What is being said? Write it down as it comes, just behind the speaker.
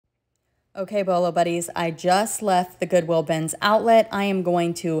Okay, Bolo buddies, I just left the Goodwill Ben's outlet. I am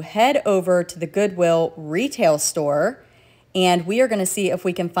going to head over to the Goodwill retail store, and we are going to see if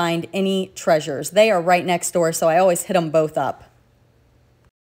we can find any treasures. They are right next door, so I always hit them both up.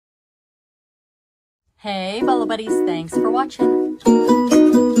 Hey, Bolo buddies, thanks for watching.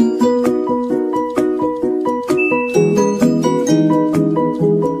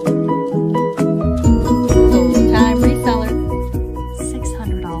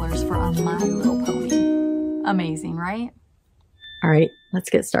 Amazing, right? All right, let's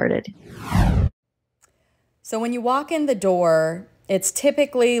get started. So when you walk in the door, it's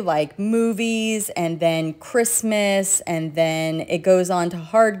typically like movies and then Christmas, and then it goes on to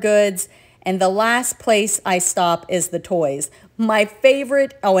hard goods. And the last place I stop is the toys. My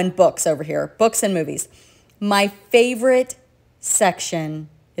favorite, oh, and books over here, books and movies. My favorite section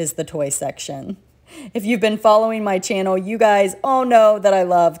is the toy section. If you've been following my channel, you guys all know that I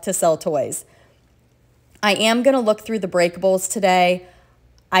love to sell toys. I am going to look through the breakables today.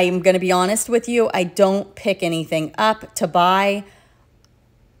 I am going to be honest with you. I don't pick anything up to buy.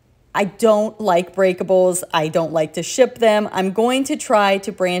 I don't like breakables. I don't like to ship them. I'm going to try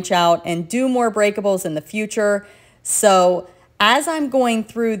to branch out and do more breakables in the future. So as I'm going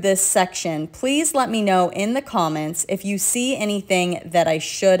through this section, please let me know in the comments if you see anything that I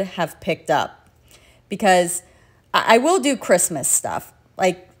should have picked up. Because I will do Christmas stuff.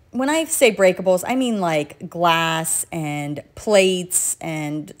 Like, when I say breakables, I mean like glass and plates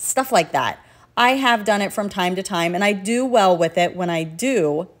and stuff like that. I have done it from time to time, and I do well with it. When I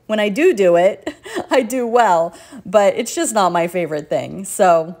do it, I do well, but it's just not my favorite thing.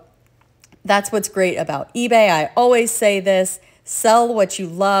 So that's what's great about eBay. I always say this: sell what you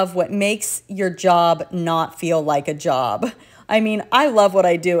love, what makes your job not feel like a job. I mean, I love what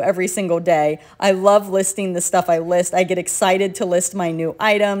I do every single day. I love listing the stuff I list. I get excited to list my new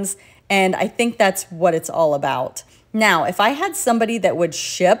items, and I think that's what it's all about. Now, if I had somebody that would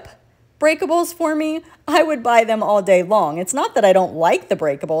ship breakables for me, I would buy them all day long. It's not that I don't like the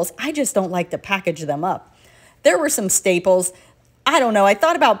breakables. I just don't like to package them up. There were some staples. I don't know. I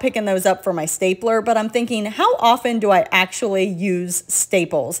thought about picking those up for my stapler, but I'm thinking, how often do I actually use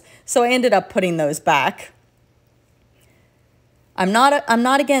staples? So I ended up putting those back. I'm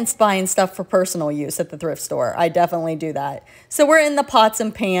not against buying stuff for personal use at the thrift store. I definitely do that. So we're in the pots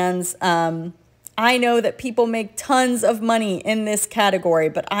and pans. I know that people make tons of money in this category,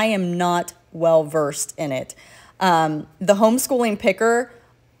 but I am not well versed in it. The homeschooling picker,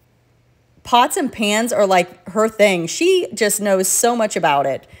 pots and pans are like her thing. She just knows so much about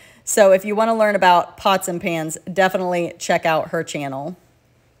it. So if you want to learn about pots and pans, definitely check out her channel.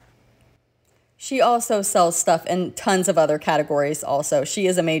 She also sells stuff in tons of other categories also. She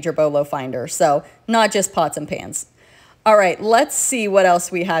is a major Bolo finder, so not just pots and pans. All right, let's see what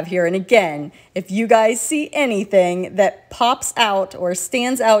else we have here. And again, if you guys see anything that pops out or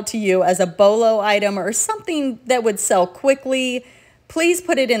stands out to you as a Bolo item or something that would sell quickly, please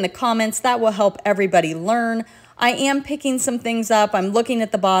put it in the comments. That will help everybody learn. I am picking some things up. I'm looking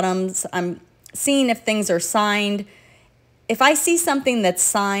at the bottoms. I'm seeing if things are signed. If I see something that's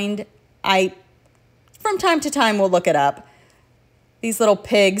signed, from time to time, we'll look it up. These little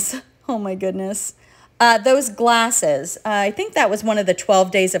pigs. Oh, my goodness. Those glasses. I think that was one of the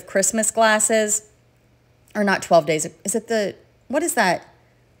 12 Days of Christmas glasses. Or not 12 days. Is it the, what is that?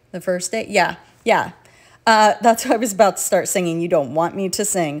 The first day? Yeah. That's what I was about to start singing. You don't want me to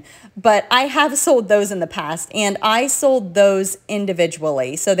sing. But I have sold those in the past, and I sold those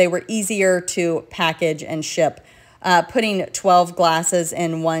individually. So they were easier to package and ship. Putting 12 glasses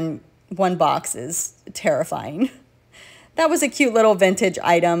in one box is terrifying. That was a cute little vintage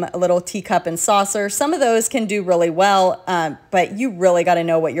item, a little teacup and saucer. Some of those can do really well, but you really got to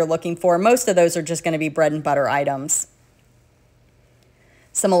know what you're looking for. Most of those are just going to be bread and butter items.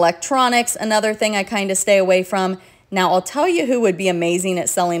 Some electronics, another thing I kind of stay away from. Now, I'll tell you who would be amazing at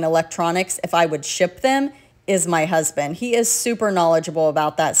selling electronics if I would ship them is my husband. He is super knowledgeable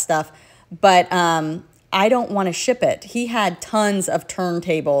about that stuff, but I don't want to ship it. He had tons of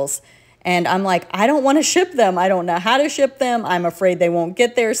turntables, and I'm like, I don't want to ship them. I don't know how to ship them. I'm afraid they won't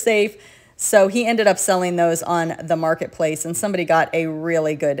get there safe. So he ended up selling those on the marketplace, and somebody got a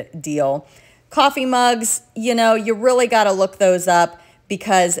really good deal. Coffee mugs, you know, you really got to look those up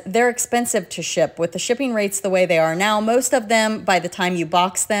because they're expensive to ship. With the shipping rates the way they are now, most of them, by the time you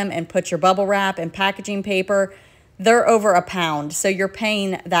box them and put your bubble wrap and packaging paper, they're over £1. So you're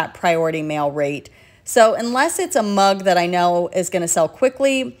paying that priority mail rate. So unless it's a mug that I know is going to sell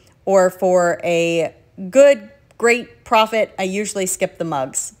quickly or for a great profit, I usually skip the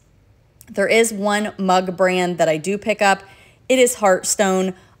mugs. There is one mug brand that I do pick up. It is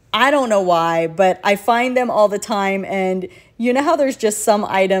Hearthstone. I don't know why, but I find them all the time. And you know how there's just some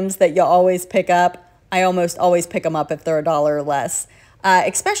items that you always pick up? I almost always pick them up if they're $1 or less,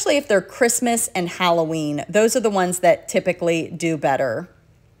 especially if they're Christmas and Halloween. Those are the ones that typically do better.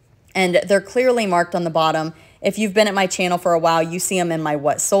 And they're clearly marked on the bottom. If you've been at my channel for a while, you see them in my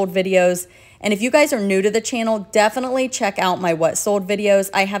what sold videos. And if you guys are new to the channel, definitely check out my what sold videos.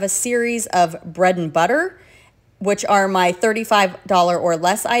 I have a series of bread and butter, which are my $35 or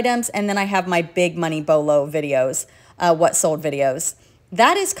less items. And then I have my big money Bolo videos, what sold videos.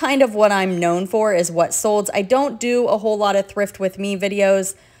 That is kind of what I'm known for, is what solds. I don't do a whole lot of thrift with me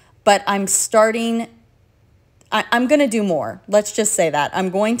videos, but I'm going to do more. Let's just say that. I'm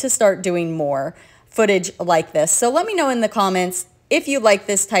going to start doing more footage like this. So let me know in the comments if you like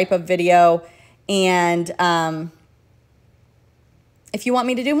this type of video and if you want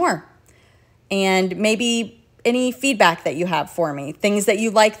me to do more. And maybe any feedback that you have for me. Things that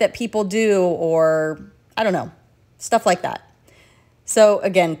you like that people do, or I don't know, stuff like that. So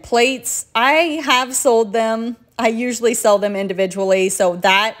again, plates, I have sold them. I usually sell them individually. So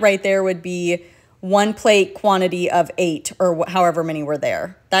that right there would be 1 plate quantity of 8 or however many were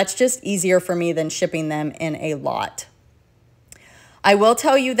there. That's just easier for me than shipping them in a lot. I will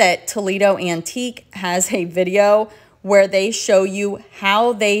tell you that Toledo Antique has a video where they show you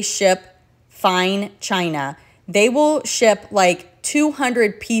how they ship fine china. They will ship like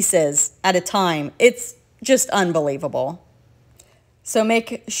 200 pieces at a time. It's just unbelievable. So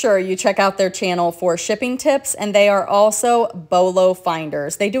make sure you check out their channel for shipping tips, and they are also Bolo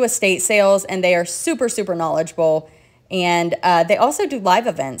finders. They do estate sales, and they are super, super knowledgeable, and they also do live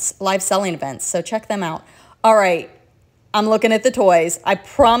events, live selling events, so check them out. All right, I'm looking at the toys. I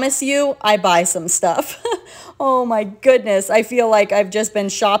promise you I buy some stuff. Oh my goodness, I feel like I've just been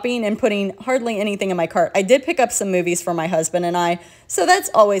shopping and putting hardly anything in my cart. I did pick up some movies for my husband and I, so that's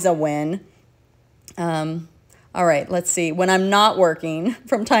always a win. All right, let's see. When I'm not working,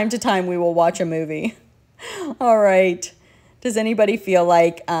 from time to time, we will watch a movie. All right. Does anybody feel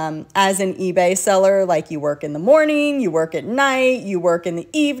like, as an eBay seller, like you work in the morning, you work at night, you work in the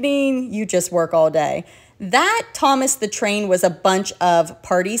evening, you just work all day? That Thomas the Train was a bunch of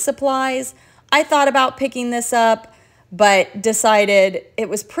party supplies. I thought about picking this up, but decided it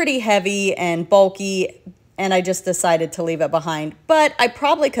was pretty heavy and bulky, and I just decided to leave it behind. But I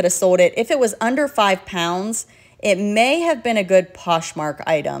probably could have sold it. If it was under 5 pounds, it may have been a good Poshmark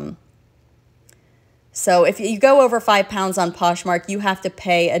item. So if you go over 5 pounds on Poshmark, you have to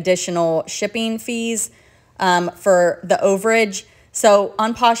pay additional shipping fees for the overage. So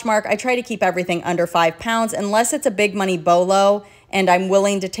on Poshmark, I try to keep everything under 5 pounds unless it's a big money Bolo, and I'm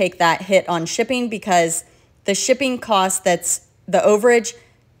willing to take that hit on shipping because the shipping cost, that's the overage,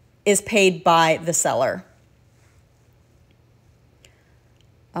 is paid by the seller.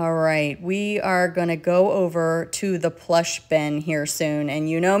 All right, we are gonna go over to the plush bin here soon, and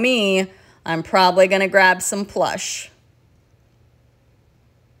you know me, I'm probably gonna grab some plush.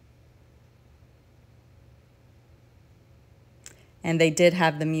 And they did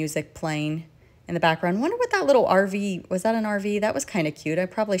have the music playing in the background. Wonder what that little RV, was that an RV? That was kind of cute. I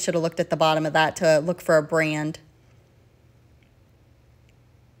probably should have looked at the bottom of that to look for a brand.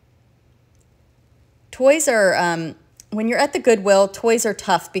 Toys are, when you're at the Goodwill, toys are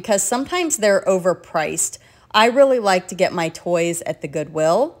tough because sometimes they're overpriced. I really like to get my toys at the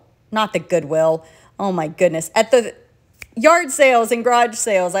Goodwill, not the Goodwill, oh my goodness, at the yard sales and garage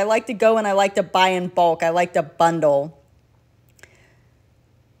sales. I like to go and I like to buy in bulk. I like to bundle.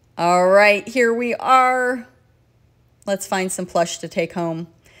 All right, here we are. Let's find some plush to take home.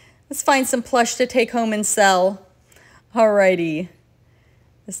 Let's find some plush to take home and sell. All righty.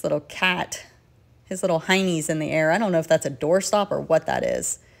 This little cat, his little heinies in the air. I don't know if that's a doorstop or what that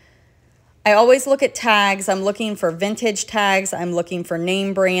is. I always look at tags. I'm looking for vintage tags. I'm looking for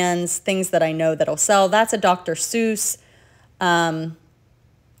name brands, things that I know that'll sell. That's a Dr. Seuss. I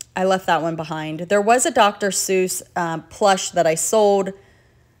left that one behind. There was a Dr. Seuss plush that I sold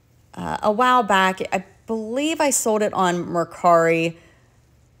a while back. I believe I sold it on Mercari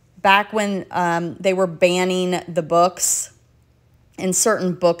back when they were banning the books and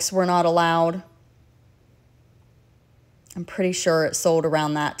certain books were not allowed. I'm pretty sure it sold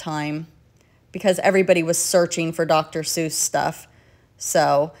around that time because everybody was searching for Dr. Seuss stuff.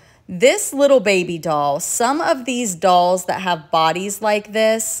 So this little baby doll, some of these dolls that have bodies like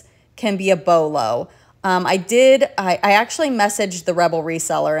this can be a Bolo. I actually messaged the Rebel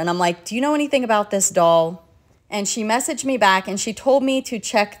reseller and I'm like, do you know anything about this doll? And she messaged me back and she told me to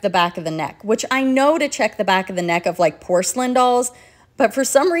check the back of the neck, which I know to check the back of the neck of like porcelain dolls, But for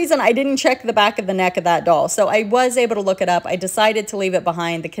some reason, I didn't check the back of the neck of that doll. So I was able to look it up. I decided to leave it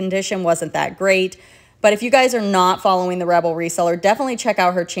behind. The condition wasn't that great. But if you guys are not following the Rebel Reseller, definitely check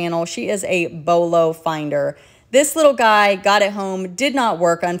out her channel. She is a Bolo finder. This little guy got it home, did not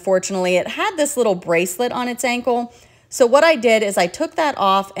work, unfortunately. It had this little bracelet on its ankle. So what I did is I took that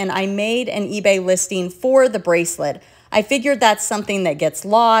off and I made an eBay listing for the bracelet. I figured that's something that gets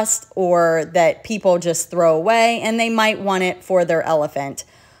lost or that people just throw away and they might want it for their elephant.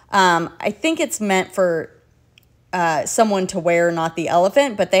 I think it's meant for someone to wear, not the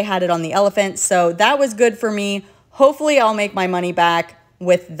elephant, but they had it on the elephant. So that was good for me. Hopefully I'll make my money back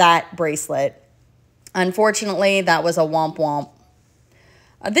with that bracelet. Unfortunately, that was a womp womp.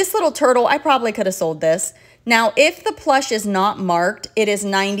 This little turtle, I probably could have sold this. Now, if the plush is not marked, it is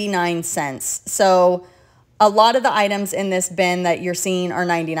 99 cents. So a lot of the items in this bin that you're seeing are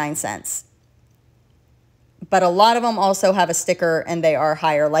 99 cents. But a lot of them also have a sticker and they are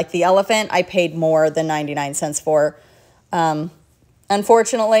higher. Like the elephant, I paid more than 99 cents for.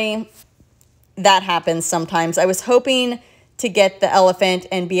 Unfortunately, that happens sometimes. I was hoping to get the elephant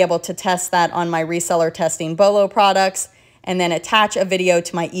and be able to test that on my reseller testing Bolo products and then attach a video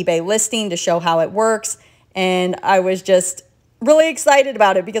to my eBay listing to show how it works. And I was just really excited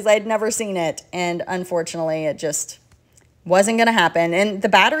about it because I had never seen it. And unfortunately, it just wasn't going to happen. And the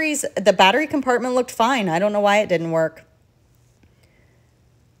battery compartment looked fine. I don't know why it didn't work.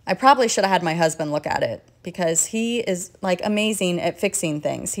 I probably should have had my husband look at it because he is like amazing at fixing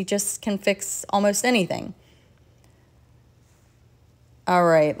things. He just can fix almost anything. All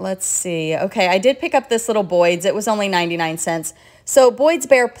right, let's see. Okay, I did pick up this little Boyd's. It was only 99 cents. So Boyd's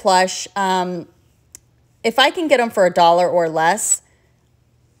Bear plush, if I can get them for $1 or less,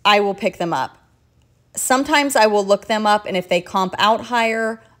 I will pick them up. Sometimes I will look them up, and if they comp out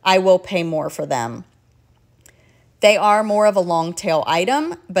higher, I will pay more for them. They are more of a long tail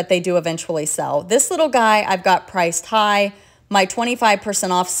item, but they do eventually sell. This little guy I've got priced high. My 25%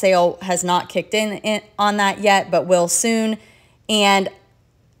 off sale has not kicked in on that yet, but will soon. And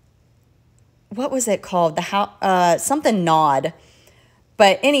what was it called? Something Nod.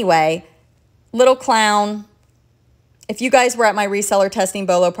 But anyway, little clown. If you guys were at my reseller testing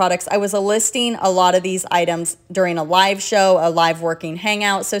Bolo products, I was listing a lot of these items during a live show, a live working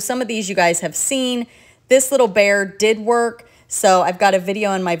hangout. So some of these you guys have seen. This little bear did work. So I've got a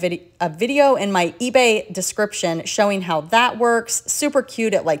video in my eBay description showing how that works. Super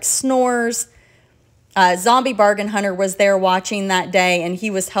cute. It like snores. Zombie Bargain Hunter was there watching that day, and he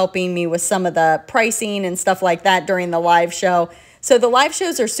was helping me with some of the pricing and stuff like that during the live show. So the live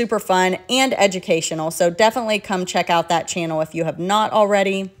shows are super fun and educational, so definitely come check out that channel if you have not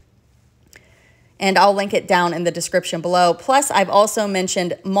already. And I'll link it down in the description below. Plus, I've also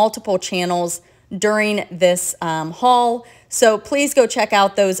mentioned multiple channels during this haul, so please go check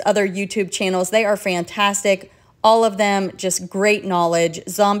out those other YouTube channels. They are fantastic. All of them just great knowledge.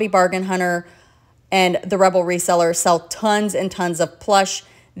 Zombie Bargain Hunter and the Rebel Reseller sell tons and tons of plush.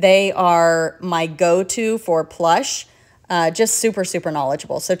 They are my go-to for plush. Just super, super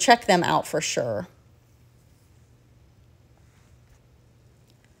knowledgeable. So check them out for sure.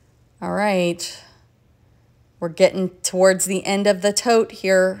 All right. We're getting towards the end of the tote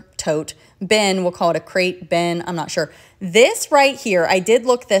here. Bin. We'll call it a crate bin. I'm not sure. This right here, I did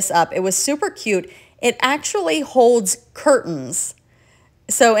look this up. It was super cute. It actually holds curtains.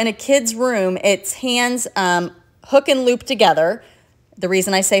 So in a kid's room, its hands hook and loop together. The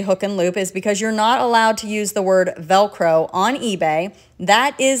reason I say hook and loop is because you're not allowed to use the word Velcro on eBay.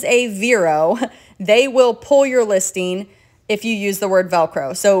 That is a Vero. They will pull your listing if you use the word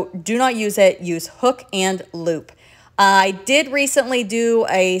Velcro. So do not use it. Use hook and loop. I did recently do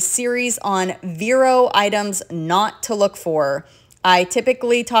a series on Vero items not to look for. I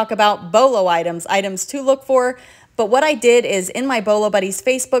typically talk about Bolo items to look for. But what I did is in my Bolo Buddies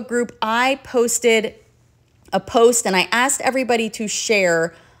Facebook group, I posted a post and I asked everybody to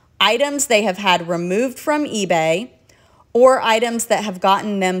share items they have had removed from eBay or items that have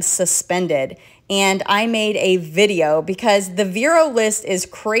gotten them suspended. And I made a video because the Vero list is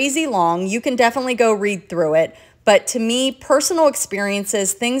crazy long. You can definitely go read through it. But to me, personal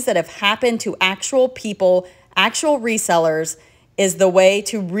experiences, things that have happened to actual people, actual resellers, is the way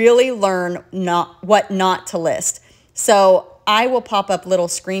to really learn what not to list. So I will pop up little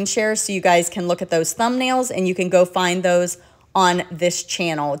screen shares so you guys can look at those thumbnails and you can go find those on this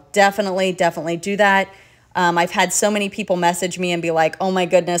channel. Definitely, definitely do that. I've had so many people message me and be like, oh my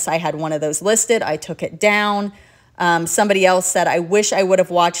goodness, I had one of those listed. I took it down. Somebody else said, I wish I would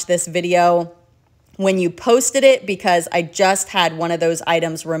have watched this video when you posted it because I just had one of those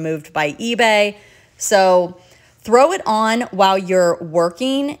items removed by eBay. So Throw it on while you're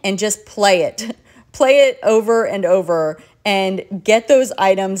working and just play it. Play it over and over and get those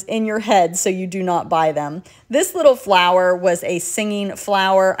items in your head so you do not buy them. This little flower was a singing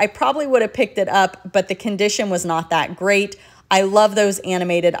flower. I probably would have picked it up, but the condition was not that great. I love those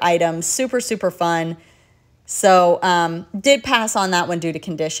animated items. Super, super fun. So did pass on that one due to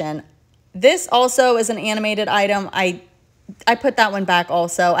condition. This also is an animated item. I put that one back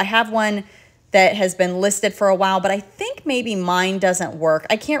also. I have one that has been listed for a while, but I think maybe mine doesn't work.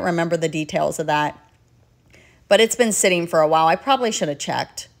 I can't remember the details of that, but it's been sitting for a while. I probably should have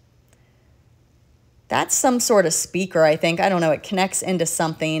checked. That's some sort of speaker, I think. I don't know. It connects into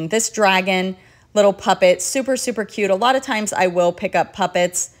something. This dragon, little puppet, super, super cute. A lot of times I will pick up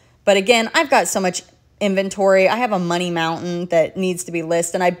puppets, but again, I've got so much inventory. I have a money mountain that needs to be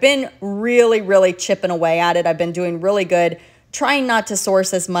listed, and I've been really, really chipping away at it. I've been doing really good, trying not to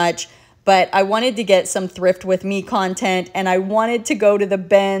source as much, but I wanted to get some thrift with me content, and I wanted to go to the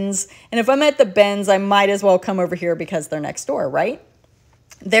bins. And if I'm at the bins, I might as well come over here because they're next door, right?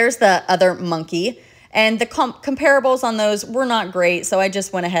 There's the other monkey, and the comparables on those were not great, so I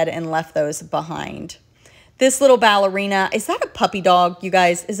just went ahead and left those behind. This little ballerina, is that a puppy dog, you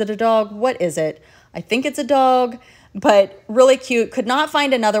guys? Is it a dog? What is it? I think it's a dog, but really cute. Could not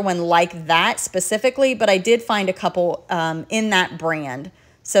find another one like that specifically, but I did find a couple in that brand.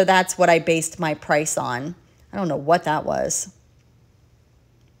 So that's what I based my price on. I don't know what that was.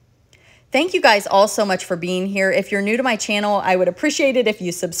 Thank you guys all so much for being here. If you're new to my channel, I would appreciate it if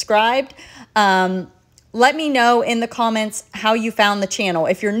you subscribed. Let me know in the comments how you found the channel.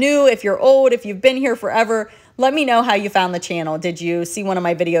 If you're new, if you're old, if you've been here forever, let me know how you found the channel. Did you see one of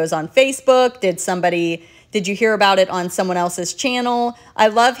my videos on Facebook? Did you hear about it on someone else's channel? I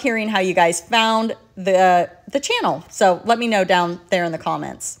love hearing how you guys found the channel. So let me know down there in the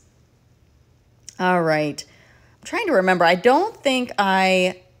comments. All right. I'm trying to remember. I don't think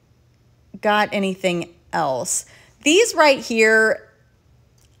I got anything else. These right here,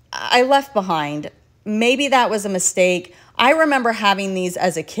 I left behind. Maybe that was a mistake. I remember having these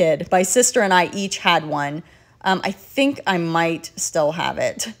as a kid. My sister and I each had one. I think I might still have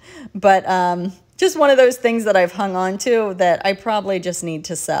it, but just one of those things that I've hung on to that I probably just need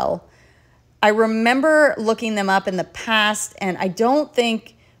to sell. I remember looking them up in the past, and I don't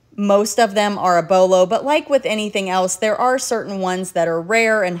think most of them are a bolo, but like with anything else, there are certain ones that are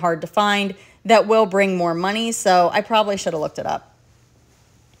rare and hard to find that will bring more money, so I probably should have looked it up.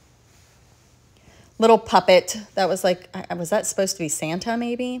 Little puppet, that was like, was that supposed to be Santa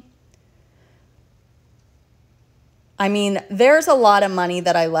maybe? I mean, there's a lot of money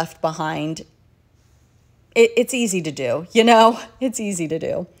that I left behind. It's easy to do, you know? It's easy to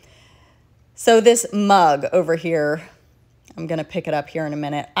do. So this mug over here, I'm going to pick it up here in a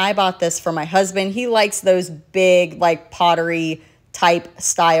minute. I bought this for my husband. He likes those big, like pottery type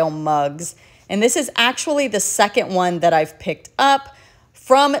style mugs. And this is actually the second one that I've picked up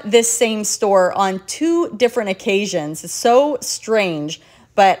from this same store on 2 different occasions. It's so strange,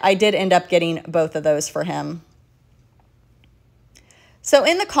 but I did end up getting both of those for him. So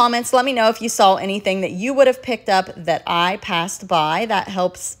in the comments, let me know if you saw anything that you would have picked up that I passed by. That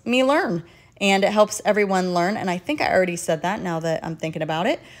helps me learn, and it helps everyone learn. And I think I already said that now that I'm thinking about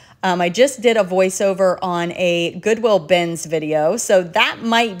it. I just did a voiceover on a Goodwill bins video, so that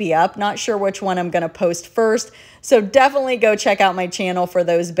might be up. Not sure which one I'm going to post first. So definitely go check out my channel for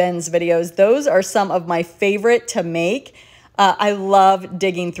those bins videos. Those are some of my favorite to make. I love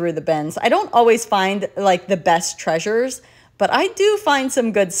digging through the bins. I don't always find like the best treasures, but I do find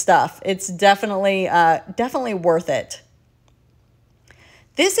some good stuff. It's definitely worth it.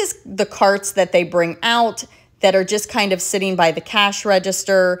 This is the carts that they bring out that are just kind of sitting by the cash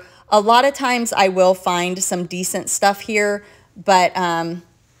register. A lot of times I will find some decent stuff here, but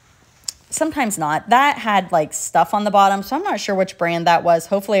sometimes not. That had like stuff on the bottom, so I'm not sure which brand that was.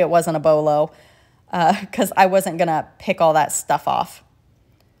 Hopefully it wasn't a Bolo, because I wasn't gonna pick all that stuff off.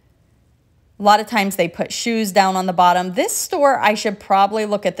 A lot of times they put shoes down on the bottom. This store, I should probably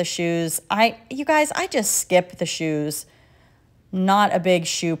look at the shoes. You guys, I just skip the shoes. Not a big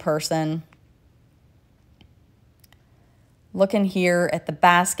shoe person. Looking here at the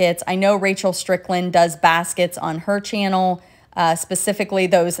baskets. I know Rachel Strickland does baskets on her channel, specifically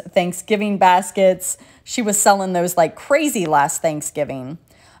those Thanksgiving baskets. She was selling those like crazy last Thanksgiving.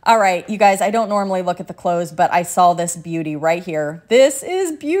 All right, you guys, I don't normally look at the clothes, but I saw this beauty right here. This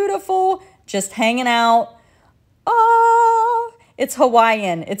is beautiful. Just hanging out. Oh, it's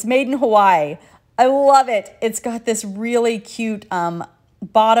Hawaiian. It's made in Hawaii. I love it. It's got this really cute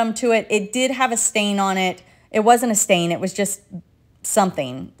bottom to it. It did have a stain on it. It wasn't a stain. It was just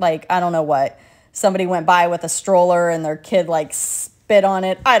something like, I don't know what. somebody went by with a stroller and their kid like spit on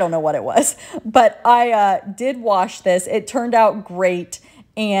it. I don't know what it was, but I did wash this. It turned out great,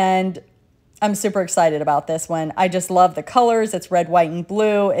 and I'm super excited about this one. I just love the colors. It's red, white, and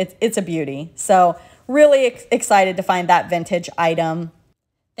blue. It's a beauty. So really excited to find that vintage item.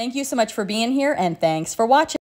 Thank you so much for being here, and thanks for watching.